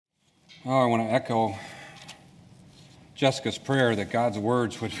Oh, I want to echo Jessica's prayer that God's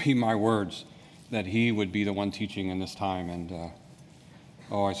words would be my words, that He would be the one teaching in this time. And,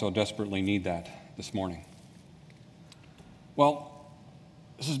 I so desperately need that this morning. Well,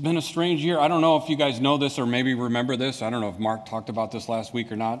 this has been a strange year. I don't know if you guys know this or maybe remember this. I don't know if Mark talked about this last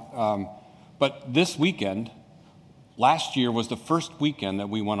week or not. But this weekend, last year was the first weekend that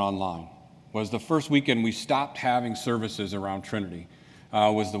we went online. Was the first weekend we stopped having services around Trinity.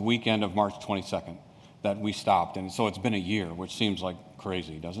 Was the weekend of March 22nd that we stopped. And so it's been a year, which seems like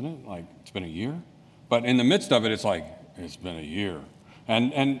crazy, doesn't it? Like, it's been a year? But in the midst of it, it's like, it's been a year.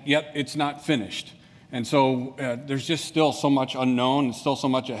 And yet it's not finished. And so there's just still so much unknown and still so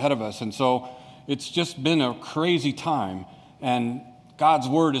much ahead of us. And so it's just been a crazy time. And God's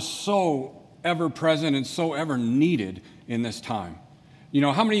word is so ever present and so ever needed in this time. You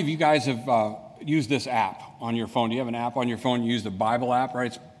know, how many of you guys have use this app on your phone? Do you have an app on your phone? You use the Bible app, right?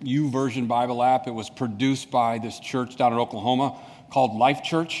 It's YouVersion Bible app. It was produced by this church down in Oklahoma called Life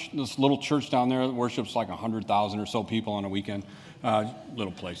Church. This little church down there that worships like 100,000 or so people on a weekend.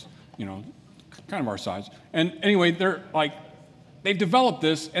 Little place, you know, kind of our size. And anyway, they've developed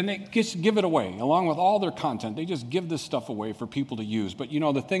this and they just give it away along with all their content. They just give this stuff away for people to use. But you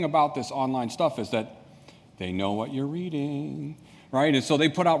know, the thing about this online stuff is that they know what you're reading. Right? And so they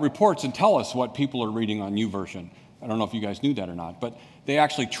put out reports and tell us what people are reading on YouVersion. I don't know if you guys knew that or not, but they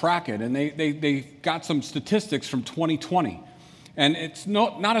actually track it, and they got some statistics from 2020. And it's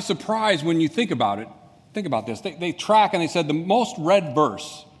not a surprise when you think about it. Think about this. They track, and they said the most read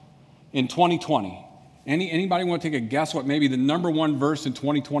verse in 2020. Anybody want to take a guess what maybe the number one verse in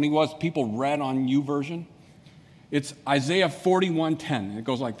 2020 was people read on YouVersion? It's Isaiah 41:10. It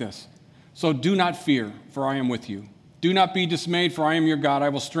goes like this. So do not fear, for I am with you. Do not be dismayed, for I am your God. I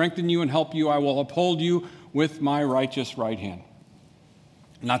will strengthen you and help you. I will uphold you with my righteous right hand.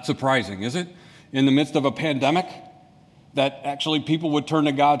 Not surprising, is it? In the midst of a pandemic, that actually people would turn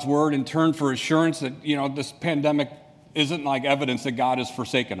to God's word and turn for assurance that, you know, this pandemic isn't like evidence that God has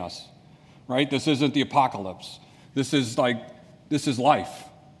forsaken us, right? This isn't the apocalypse. This is life.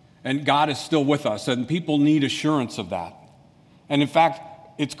 And God is still with us, and people need assurance of that. And in fact,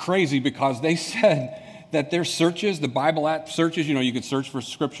 it's crazy because they said that their searches, the Bible app searches, you know, you could search for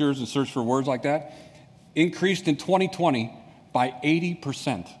scriptures and search for words like that, increased in 2020 by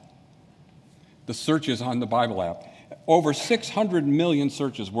 80%. The searches on the Bible app. Over 600 million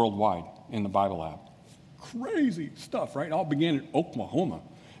searches worldwide in the Bible app. Crazy stuff, right? It all began in Oklahoma.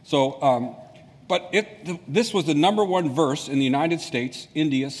 So, this was the number one verse in the United States,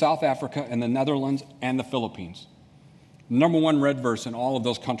 India, South Africa, and the Netherlands, and the Philippines. Number one read verse in all of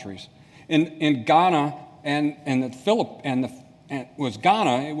those countries. In Ghana it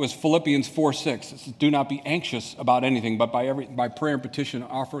was Philippians 4:6. It says, do not be anxious about anything, but by prayer and petition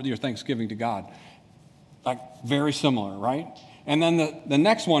offer your thanksgiving to God. Like very similar, right? And then the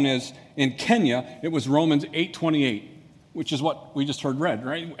next one is in Kenya. It was Romans 8:28, which is what we just heard read,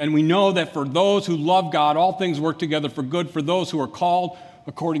 right? And we know that for those who love God, all things work together for good for those who are called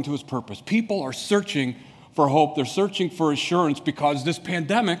according to His purpose. People are searching for hope. They're searching for assurance because this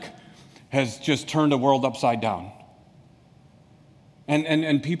pandemic has just turned the world upside down.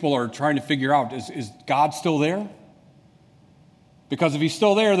 And people are trying to figure out, is God still there? Because if He's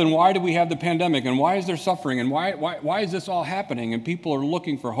still there, then why do we have the pandemic? And why is there suffering? And why is this all happening? And people are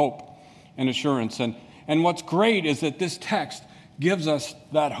looking for hope and assurance. And what's great is that this text gives us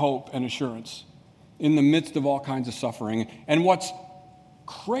that hope and assurance in the midst of all kinds of suffering. And what's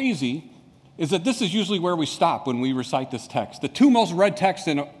crazy is that this is usually where we stop when we recite this text. The two most read texts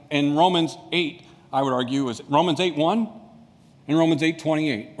in Romans 8, I would argue, is Romans 8:1 and Romans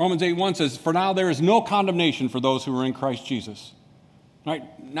 8:28. Romans 8:1 says, for now there is no condemnation for those who are in Christ Jesus. Right?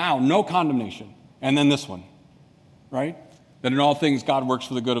 Now, no condemnation. And then this one, right? That in all things God works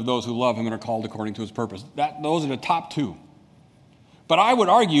for the good of those who love Him and are called according to His purpose. Those are the top two. But I would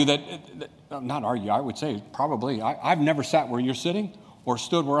argue I would say probably, I've never sat where you're sitting or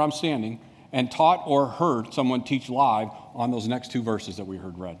stood where I'm standing and taught or heard someone teach live on those next two verses that we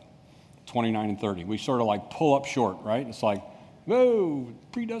heard read, 29 and 30. We sort of like pull up short, right? It's like, whoa,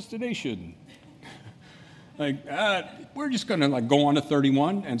 predestination. We're just going to go on to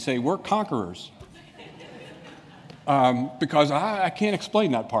 31 and say we're conquerors. Because I can't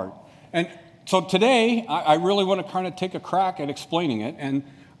explain that part. And so today, I really want to kind of take a crack at explaining it. And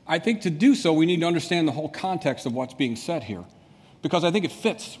I think to do so, we need to understand the whole context of what's being said here. Because I think it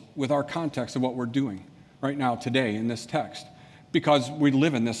fits with our context of what we're doing right now today in this text. Because we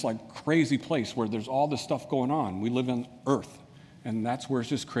live in this like crazy place where there's all this stuff going on. We live on earth. And that's where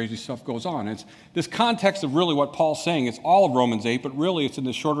this crazy stuff goes on. It's this context of really what Paul's saying. It's all of Romans 8, but really it's in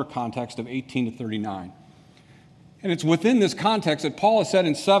the shorter context of 18 to 39. And it's within this context that Paul has said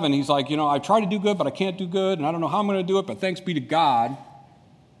in 7, he's like, I try to do good, but I can't do good, and I don't know how I'm going to do it, but thanks be to God,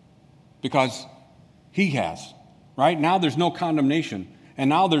 because he has, right? Now there's no condemnation, and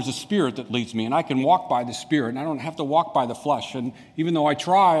now there's a Spirit that leads me, and I can walk by the Spirit, and I don't have to walk by the flesh. And even though I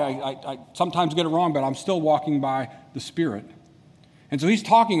try, I sometimes get it wrong, but I'm still walking by the Spirit. And so he's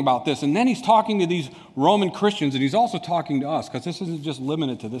talking about this, and then he's talking to these Roman Christians, and he's also talking to us, because this isn't just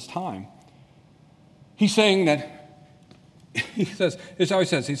limited to this time. He's saying that, it's how he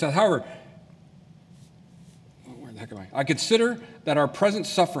says, however, where the heck am I? I consider that our present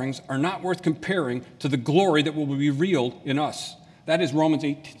sufferings are not worth comparing to the glory that will be revealed in us. That is Romans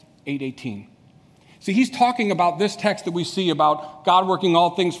 8:18. See, he's talking about this text that we see about God working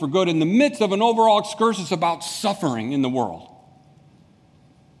all things for good in the midst of an overall excursus about suffering in the world.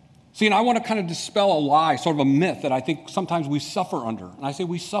 See, and I want to kind of dispel a lie, sort of a myth that I think sometimes we suffer under. And I say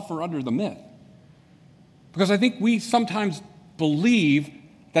we suffer under the myth. Because I think we sometimes believe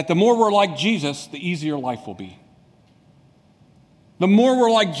that the more we're like Jesus, the easier life will be. The more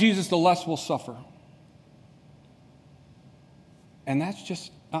we're like Jesus, the less we'll suffer. And that's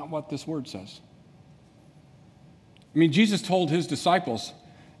just not what this word says. I mean, Jesus told his disciples,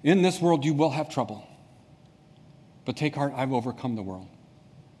 in this world you will have trouble. But take heart, I've overcome the world.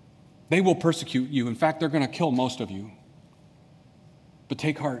 They will persecute you. In fact, they're going to kill most of you. But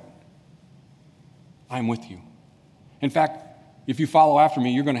take heart, I'm with you. In fact, if you follow after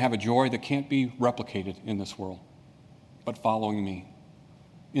me, you're going to have a joy that can't be replicated in this world, but following me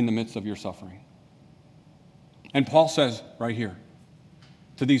in the midst of your suffering. And Paul says right here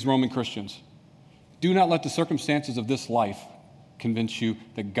to these Roman Christians, do not let the circumstances of this life convince you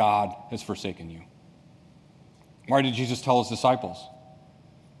that God has forsaken you. Why did Jesus tell his disciples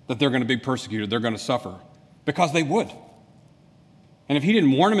that they're going to be persecuted, they're going to suffer? Because they would. And if he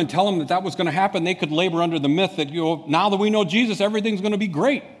didn't warn them and tell them that that was going to happen, they could labor under the myth that, now that we know Jesus, everything's going to be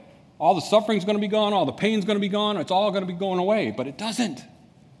great. All the suffering's going to be gone, all the pain's going to be gone, it's all going to be going away. But it doesn't.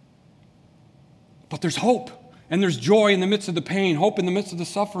 But there's hope, and there's joy in the midst of the pain, hope in the midst of the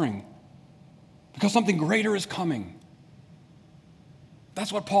suffering, because something greater is coming.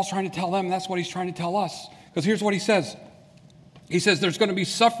 That's what Paul's trying to tell them, and that's what he's trying to tell us. Because here's what he says. He says there's going to be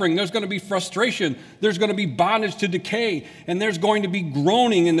suffering, there's going to be frustration, there's going to be bondage to decay, and there's going to be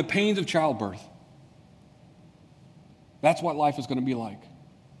groaning in the pains of childbirth. That's what life is going to be like.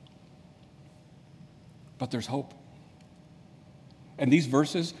 But there's hope. And these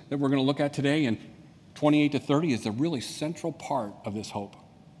verses that we're going to look at today in 28 to 30 is the really central part of this hope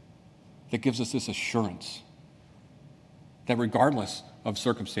that gives us this assurance that regardless of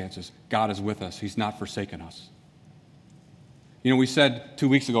circumstances, God is with us. He's not forsaken us. We said 2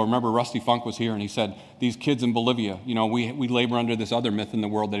 weeks ago, remember Rusty Funk was here, and he said, these kids in Bolivia, we labor under this other myth in the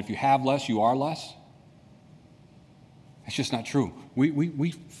world that if you have less, you are less. It's just not true.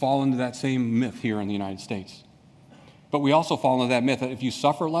 We fall into that same myth here in the United States. But we also fall into that myth that if you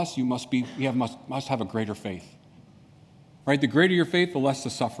suffer less, you must have a greater faith. Right? The greater your faith, the less the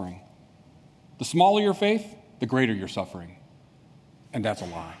suffering. The smaller your faith, the greater your suffering. And that's a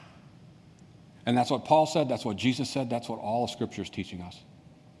lie. And that's what Paul said, that's what Jesus said, that's what all of Scripture is teaching us.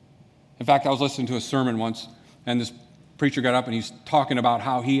 In fact, I was listening to a sermon once, and this preacher got up and he's talking about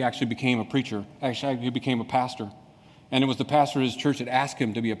how he actually became a preacher. Actually, he became a pastor. And it was the pastor of his church that asked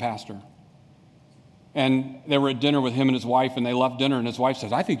him to be a pastor. And they were at dinner with him and his wife, and they left dinner, and his wife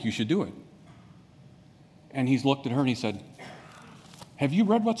says, I think you should do it. And he's looked at her and he said, have you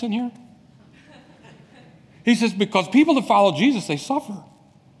read what's in here? He says, because people that follow Jesus, they suffer.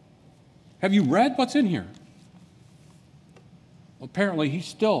 Have you read what's in here? Well, apparently, he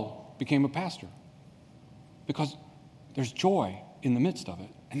still became a pastor because there's joy in the midst of it.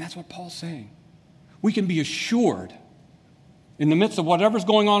 And that's what Paul's saying. We can be assured in the midst of whatever's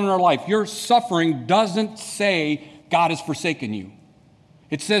going on in our life, your suffering doesn't say God has forsaken you.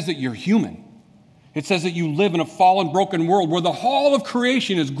 It says that you're human. It says that you live in a fallen, broken world where the whole of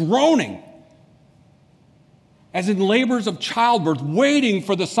creation is groaning as in labors of childbirth, waiting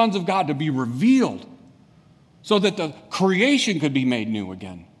for the sons of God to be revealed so that the creation could be made new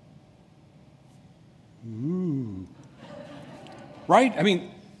again. Ooh. Right? I mean,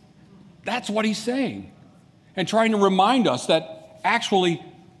 that's what he's saying. And trying to remind us that actually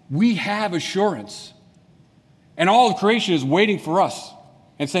we have assurance. And all of creation is waiting for us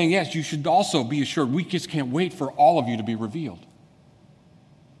and saying, yes, you should also be assured. We just can't wait for all of you to be revealed.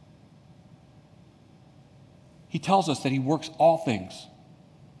 He tells us that he works all things,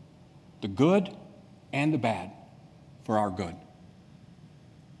 the good and the bad, for our good.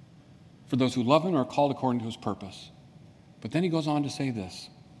 for those who love him are called according to his purpose. But then he goes on to say this.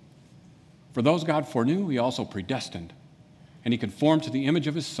 For those God foreknew, he also predestined. And he conformed to the image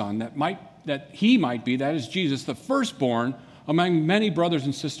of his Son, that he might be, that is Jesus, the firstborn among many brothers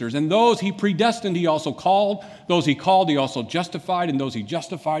and sisters. And those he predestined, he also called. Those he called, he also justified. And those he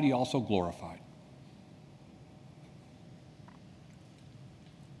justified, he also glorified.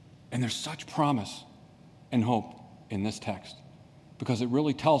 And there's such promise and hope in this text, because it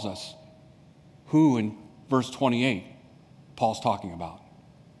really tells us who in verse 28 Paul's talking about.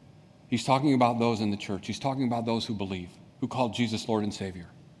 He's talking about those in the church. He's talking about those who believe, who call Jesus Lord and Savior.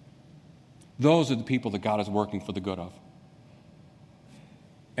 Those are the people that God is working for the good of.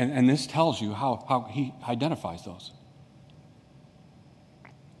 And this tells you how he identifies those.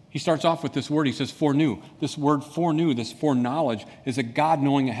 He starts off with this word. He says, foreknew. This word foreknew, this foreknowledge, is a God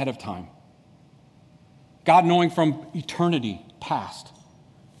knowing ahead of time. God knowing from eternity past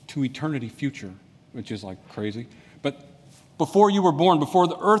to eternity future, which is like crazy. But before you were born, before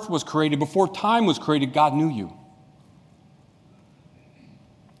the earth was created, before time was created, God knew you.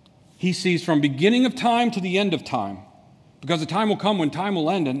 He sees from beginning of time to the end of time, because the time will come when time will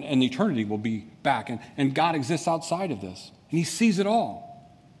end and eternity will be back, and God exists outside of this, and he sees it all.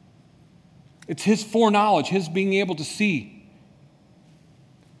 It's his foreknowledge, his being able to see.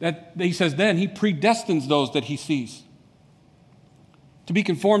 That he says then he predestines those that he sees to be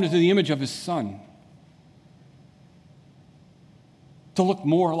conformed to the image of his Son, to look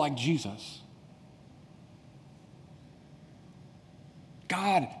more like Jesus.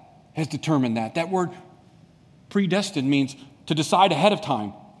 God has determined that. That word predestined means to decide ahead of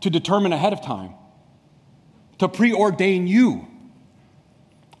time, to determine ahead of time, to preordain you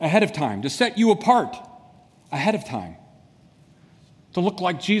ahead of time, to set you apart ahead of time, to look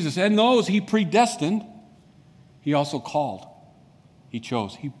like Jesus. And those he predestined, he also called. He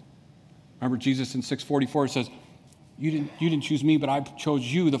chose. Remember Jesus in 6:44 says, you didn't choose me, but I chose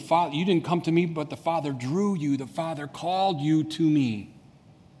you. The Father, you didn't come to me, but the Father drew you. The Father called you to me.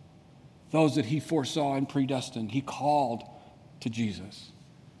 Those that he foresaw and predestined, he called to Jesus.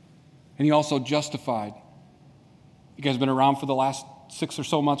 And he also justified. You guys have been around for the last 6 or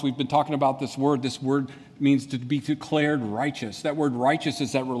so months. We've been talking about this word. This word means to be declared righteous. That word righteous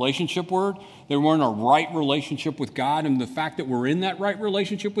is that relationship word. That we're in a right relationship with God, and the fact that we're in that right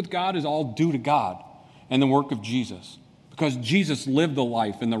relationship with God is all due to God and the work of Jesus. Because Jesus lived the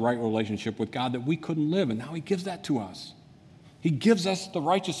life in the right relationship with God that we couldn't live, and now he gives that to us. He gives us the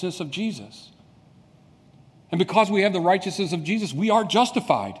righteousness of Jesus. And because we have the righteousness of Jesus, we are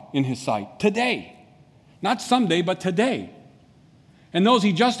justified in his sight today. Not someday, but today. And those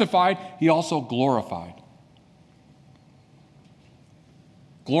he justified, he also glorified.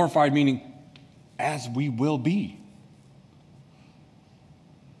 Glorified meaning as we will be.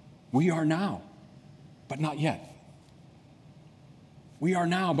 We are now, but not yet. We are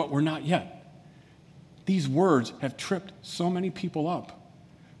now, but we're not yet. These words have tripped so many people up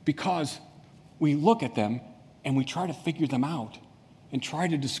because we look at them and we try to figure them out and try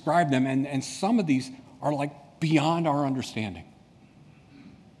to describe them, and some of these are like beyond our understanding.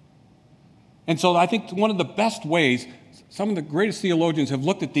 And so I think one of the best ways, some of the greatest theologians have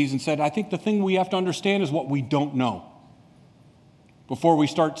looked at these and said, I think the thing we have to understand is what we don't know before we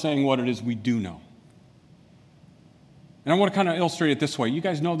start saying what it is we do know. And I want to kind of illustrate it this way. You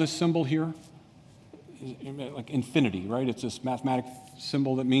guys know this symbol here? Like infinity, right? It's this mathematic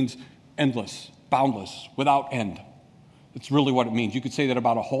symbol that means endless, boundless, without end. That's really what it means. You could say that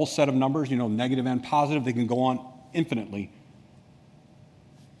about a whole set of numbers, negative and positive, they can go on infinitely.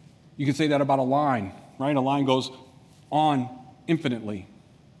 You could say that about a line, right? A line goes on infinitely.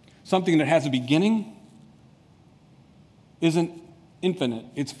 Something that has a beginning isn't infinite,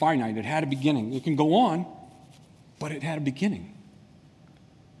 it's finite. It had a beginning. It can go on, but it had a beginning.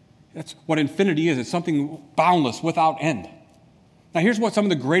 That's what infinity is. It's something boundless, without end. Now, here's what some of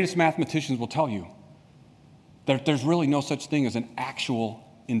the greatest mathematicians will tell you. That there's really no such thing as an actual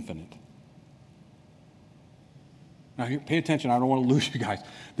infinite. Now, pay attention. I don't want to lose you guys.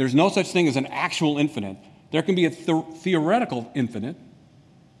 There's no such thing as an actual infinite. There can be a theoretical infinite.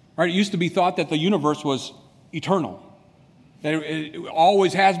 Right? It used to be thought that the universe was eternal. That it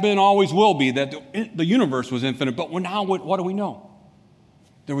always has been, always will be, that the universe was infinite. But now, what do we know?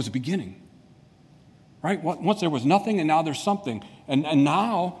 There was a beginning. Right? Once there was nothing, and now there's something. And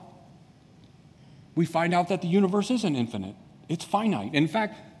now we find out that the universe isn't infinite. It's finite. In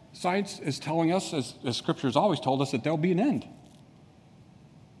fact, science is telling us, as Scripture has always told us, that there'll be an end.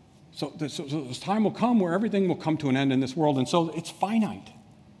 So this time will come where everything will come to an end in this world, and so it's finite.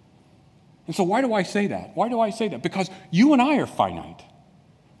 And so why do I say that? Why do I say that? Because you and I are finite.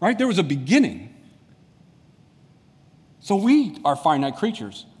 right? There was a beginning. So we are finite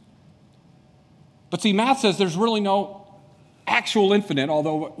creatures. But see, math says there's really no actual infinite,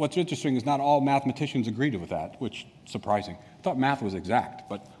 although what's interesting is not all mathematicians agree with that, which is surprising. I thought math was exact,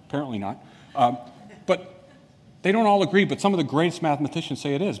 but apparently not. But they don't all agree, but some of the greatest mathematicians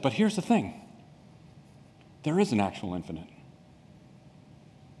say it is. But here's the thing. There is an actual infinite.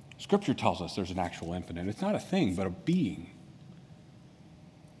 Scripture tells us there's an actual infinite. It's not a thing, but a being.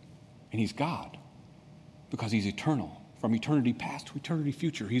 And he's God because he's eternal. From eternity past to eternity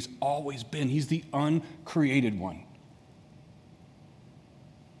future, he's always been. He's the uncreated one.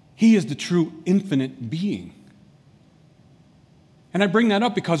 He is the true infinite being. And I bring that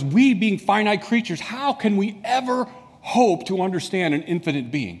up because we, being finite creatures, how can we ever hope to understand an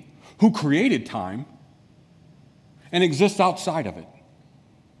infinite being who created time and exists outside of it?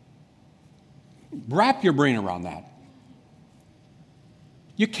 Wrap your brain around that.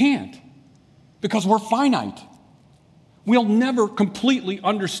 You can't, because we're finite. We'll never completely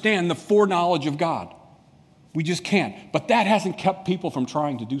understand the foreknowledge of God. We just can't. But that hasn't kept people from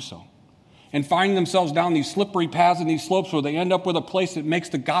trying to do so and finding themselves down these slippery paths and these slopes where they end up with a place that makes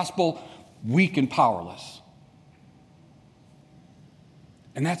the gospel weak and powerless.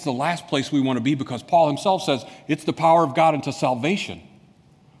 And that's the last place we want to be, because Paul himself says it's the power of God unto salvation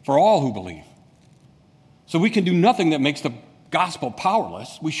for all who believe. So we can do nothing that makes the gospel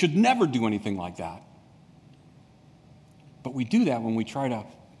powerless. We should never do anything like that. But we do that when we try to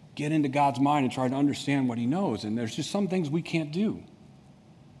get into God's mind and try to understand what he knows. And there's just some things we can't do.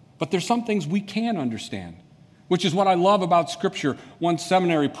 But there's some things we can understand, which is what I love about Scripture. One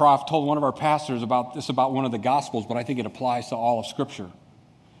seminary prof told one of our pastors about this, about one of the Gospels, but I think it applies to all of Scripture,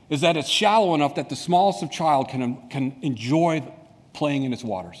 is that it's shallow enough that the smallest of child can enjoy playing in its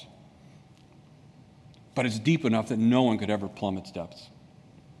waters. But it's deep enough that no one could ever plumb its depths.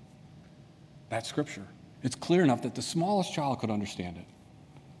 That's Scripture. It's clear enough that the smallest child could understand it.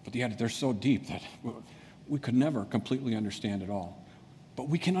 But yet they're so deep that we could never completely understand it all. But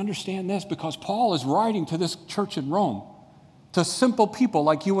we can understand this because Paul is writing to this church in Rome, to simple people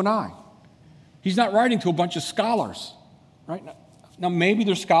like you and I. He's not writing to a bunch of scholars, right? Now, maybe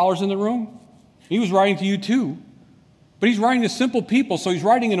there's scholars in the room. He was writing to you too. But he's writing to simple people, so he's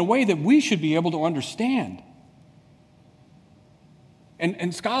writing in a way that we should be able to understand.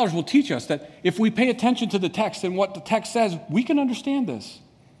 And scholars will teach us that if we pay attention to the text and what the text says, we can understand this.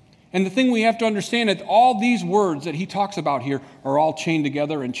 And the thing we have to understand is all these words that he talks about here are all chained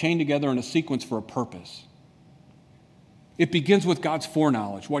together in a sequence for a purpose. It begins with God's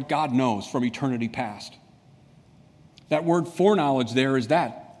foreknowledge, what God knows from eternity past. That word foreknowledge there is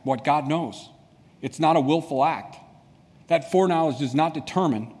that, what God knows. It's not a willful act. That foreknowledge does not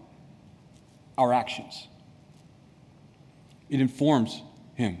determine our actions. It informs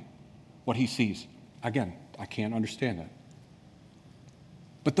him, what he sees. Again, I can't understand that.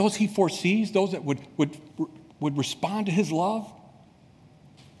 But those he foresees, those that would respond to his love,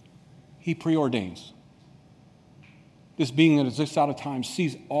 he preordains. This being that exists out of time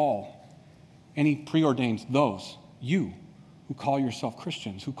sees all, and he preordains those, you, who call yourself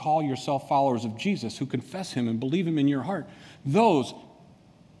Christians, who call yourself followers of Jesus, who confess him and believe him in your heart. Those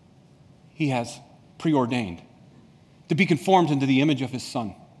he has preordained to be conformed into the image of his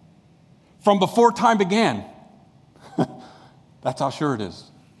Son. From before time began, that's how sure it is,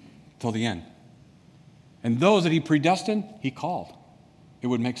 till the end. And those that he predestined, he called. It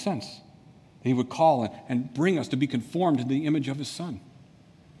would make sense. He would call and bring us to be conformed to the image of his Son.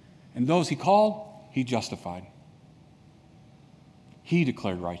 And those he called, he justified. He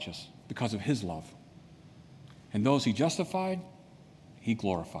declared righteous because of his love. And those he justified, he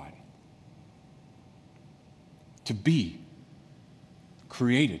glorified. To be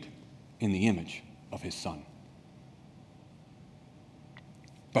created in the image of his Son.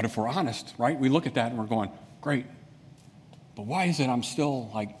 But if we're honest, right, we look at that and we're going, great, but why is it I'm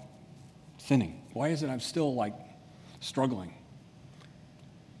still sinning? Why is it I'm still struggling?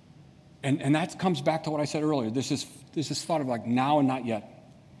 And that comes back to what I said earlier. This is thought of now and not yet.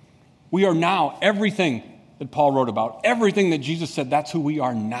 We are now everything that Paul wrote about, everything that Jesus said, that's who we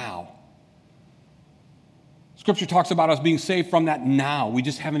are now. Scripture talks about us being saved from that now. We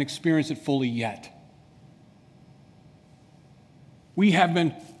just haven't experienced it fully yet. We have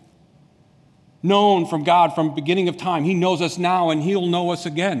been known from God from the beginning of time. He knows us now, and he'll know us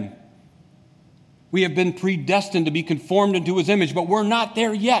again. We have been predestined to be conformed into his image, but we're not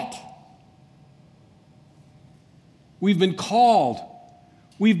there yet. We've been called.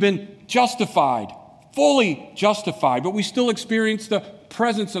 We've been justified, fully justified, but we still experience the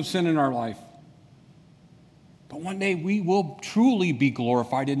presence of sin in our life. But one day we will truly be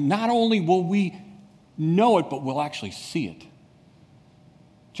glorified, and not only will we know it, but we'll actually see it.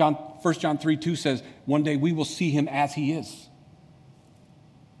 1 John 3:2 says, one day we will see him as he is,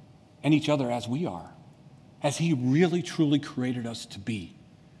 and each other as we are, as he really truly created us to be.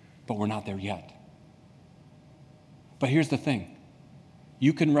 But we're not there yet. But here's the thing.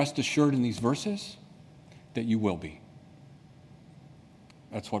 You can rest assured in these verses that you will be.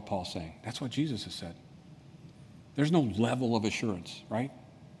 That's what Paul's saying. That's what Jesus has said. There's no level of assurance, right?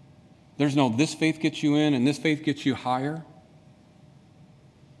 There's no this faith gets you in and this faith gets you higher.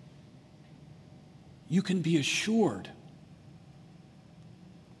 You can be assured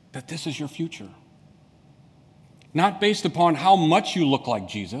that this is your future. Not based upon how much you look like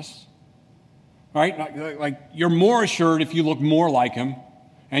Jesus, right? Like you're more assured if you look more like him,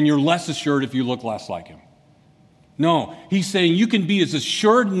 and you're less assured if you look less like him. No, he's saying you can be as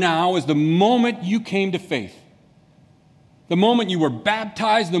assured now as the moment you came to faith. The moment you were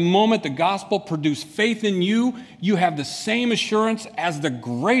baptized, the moment the gospel produced faith in you, you have the same assurance as the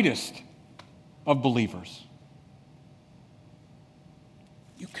greatest of believers.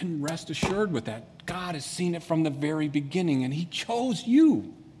 You can rest assured with that. God has seen it from the very beginning, and he chose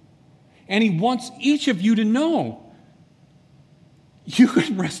you. And he wants each of you to know. You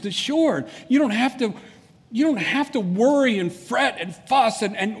can rest assured. You don't have to worry and fret and fuss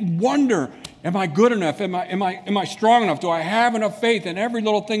and wonder, am I good enough? Am I strong enough? Do I have enough faith in every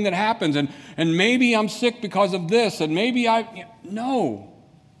little thing that happens? And maybe I'm sick because of this, and maybe no.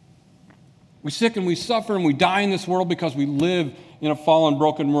 We're sick and we suffer and we die in this world because we live in a fallen,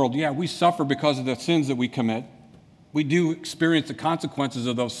 broken world. Yeah, we suffer because of the sins that we commit. We do experience the consequences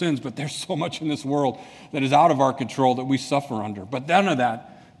of those sins, but there's so much in this world that is out of our control that we suffer under. But none of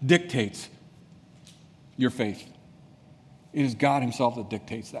that dictates your faith. It is God himself that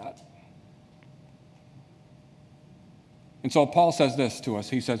dictates that. And so Paul says this to us.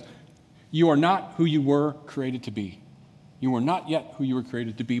 He says, you are not who you were created to be. You are not yet who you were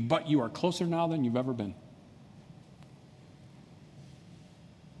created to be, but you are closer now than you've ever been.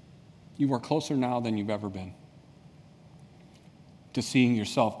 You are closer now than you've ever been to seeing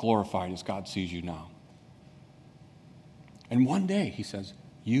yourself glorified as God sees you now. And one day, he says,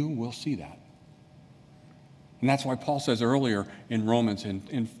 you will see that. And that's why Paul says earlier in Romans,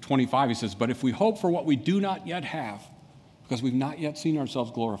 in 25, he says, but if we hope for what we do not yet have, because we've not yet seen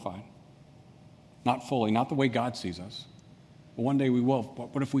ourselves glorified, not fully, not the way God sees us, but one day we will.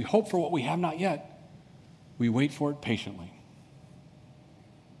 But if we hope for what we have not yet, we wait for it patiently,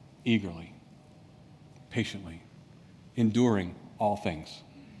 eagerly, patiently, enduring all things,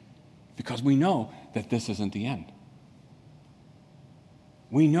 because we know that this isn't the end.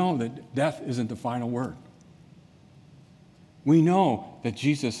 We know that death isn't the final word. We know that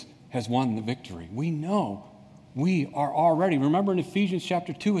Jesus has won the victory. We know we are already, remember in Ephesians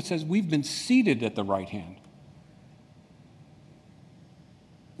chapter 2, it says we've been seated at the right hand.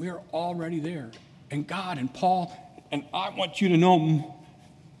 We are already there. And God and Paul, and I want you to know,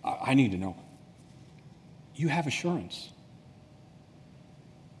 I need to know, you have assurance.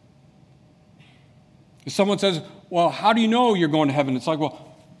 If someone says, well, how do you know you're going to heaven? It's like,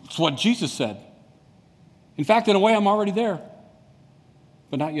 well, it's what Jesus said. In fact, in a way, I'm already there.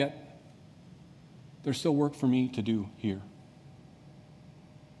 But not yet. There's still work for me to do here.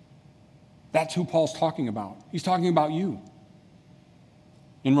 That's who Paul's talking about. He's talking about you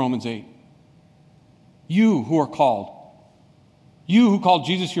in Romans 8. You who are called. You who called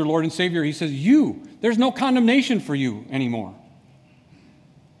Jesus your Lord and Savior. He says, you. There's no condemnation for you anymore.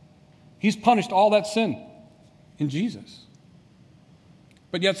 He's punished all that sin in Jesus.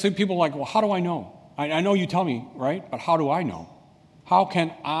 But yet some people are like, well, how do I know? I know you tell me, right? But how do I know? How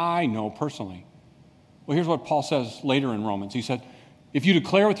can I know personally? Well, here's what Paul says later in Romans. He said, if you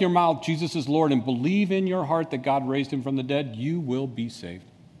declare with your mouth Jesus is Lord and believe in your heart that God raised him from the dead, you will be saved.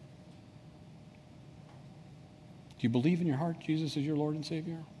 Do you believe in your heart Jesus is your Lord and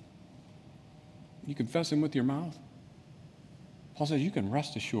Savior? You confess him with your mouth? Paul says you can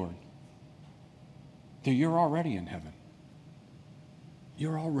rest assured that you're already in heaven.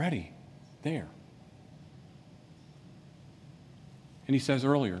 You're already there. And he says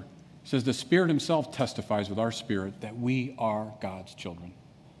earlier, he says, the Spirit himself testifies with our spirit that we are God's children.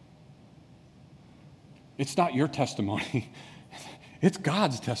 It's not your testimony. It's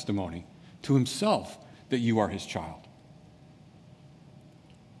God's testimony to himself that you are his child.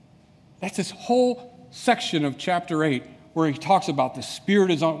 That's this whole section of chapter 8 where he talks about the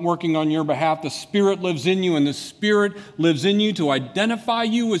Spirit is working on your behalf. The Spirit lives in you, and the Spirit lives in you to identify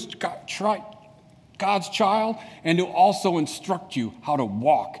you as God's child and to also instruct you how to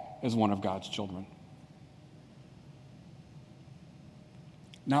walk as one of God's children.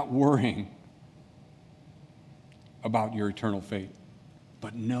 not worrying about your eternal fate,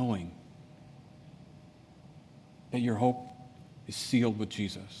 but knowing that your hope is sealed with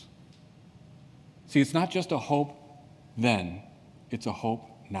Jesus. See, it's not just a hope then, it's a hope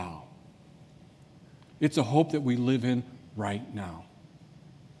now. It's a hope that we live in right now.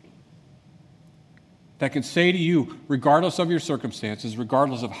 That can say to you, regardless of your circumstances,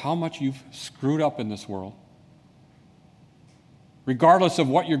 regardless of how much you've screwed up in this world, regardless of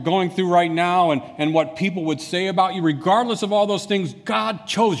what you're going through right now and what people would say about you, regardless of all those things, God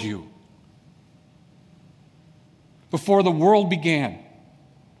chose you before the world began.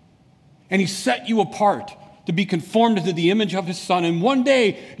 And He set you apart to be conformed to the image of His Son. And one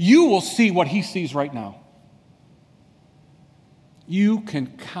day, you will see what He sees right now. You can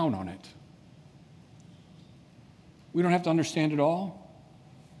count on it. We don't have to understand it all,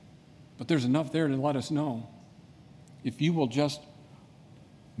 but there's enough there to let us know. If you will just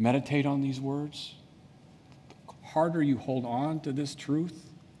meditate on these words, the harder you hold on to this truth,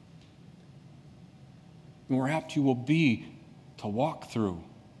 the more apt you will be to walk through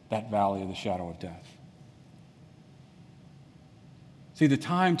that valley of the shadow of death. See, the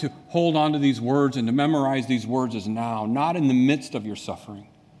time to hold on to these words and to memorize these words is now, not in the midst of your suffering,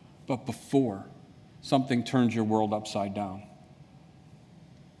 but before something turns your world upside down.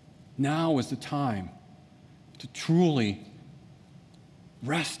 Now is the time to truly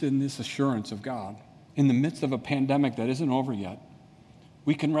rest in this assurance of God. In the midst of a pandemic that isn't over yet,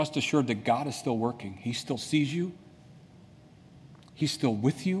 we can rest assured that God is still working. He still sees you. He's still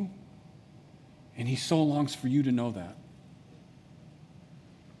with you. And He so longs for you to know that.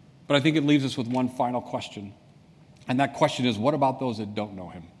 But I think it leaves us with one final question. And that question is, what about those that don't know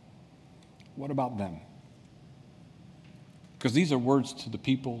Him? What about them? Because these are words to the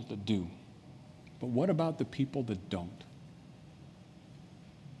people that do. But what about the people that don't?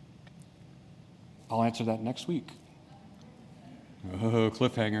 I'll answer that next week. Oh,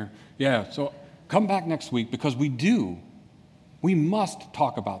 cliffhanger. Yeah, so come back next week because we must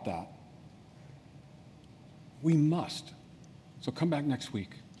talk about that. We must. So come back next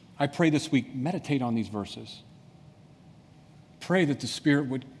week. I pray this week, meditate on these verses. Pray that the Spirit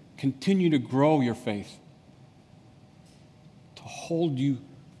would continue to grow your faith, to hold you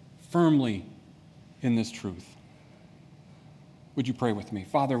firmly in this truth. Would you pray with me?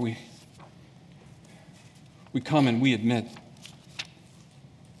 Father, we come and we admit,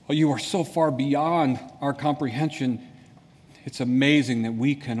 oh, you are so far beyond our comprehension. It's amazing that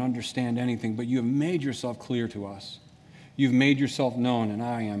we can understand anything, but you have made yourself clear to us. You've made yourself known, and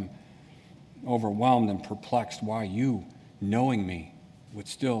I am overwhelmed and perplexed why you, knowing me, would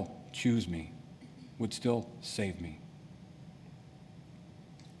still choose me, would still save me.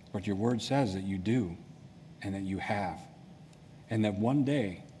 But your word says that you do, and that you have, and that one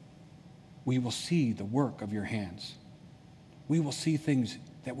day we will see the work of your hands. We will see things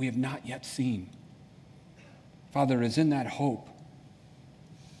that we have not yet seen. Father, it is in that hope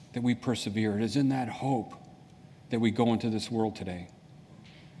that we persevere. It is in that hope that we go into this world today.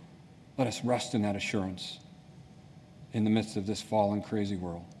 Let us rest in that assurance in the midst of this fallen, crazy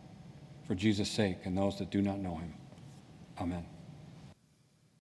world. For Jesus' sake and those that do not know Him. Amen.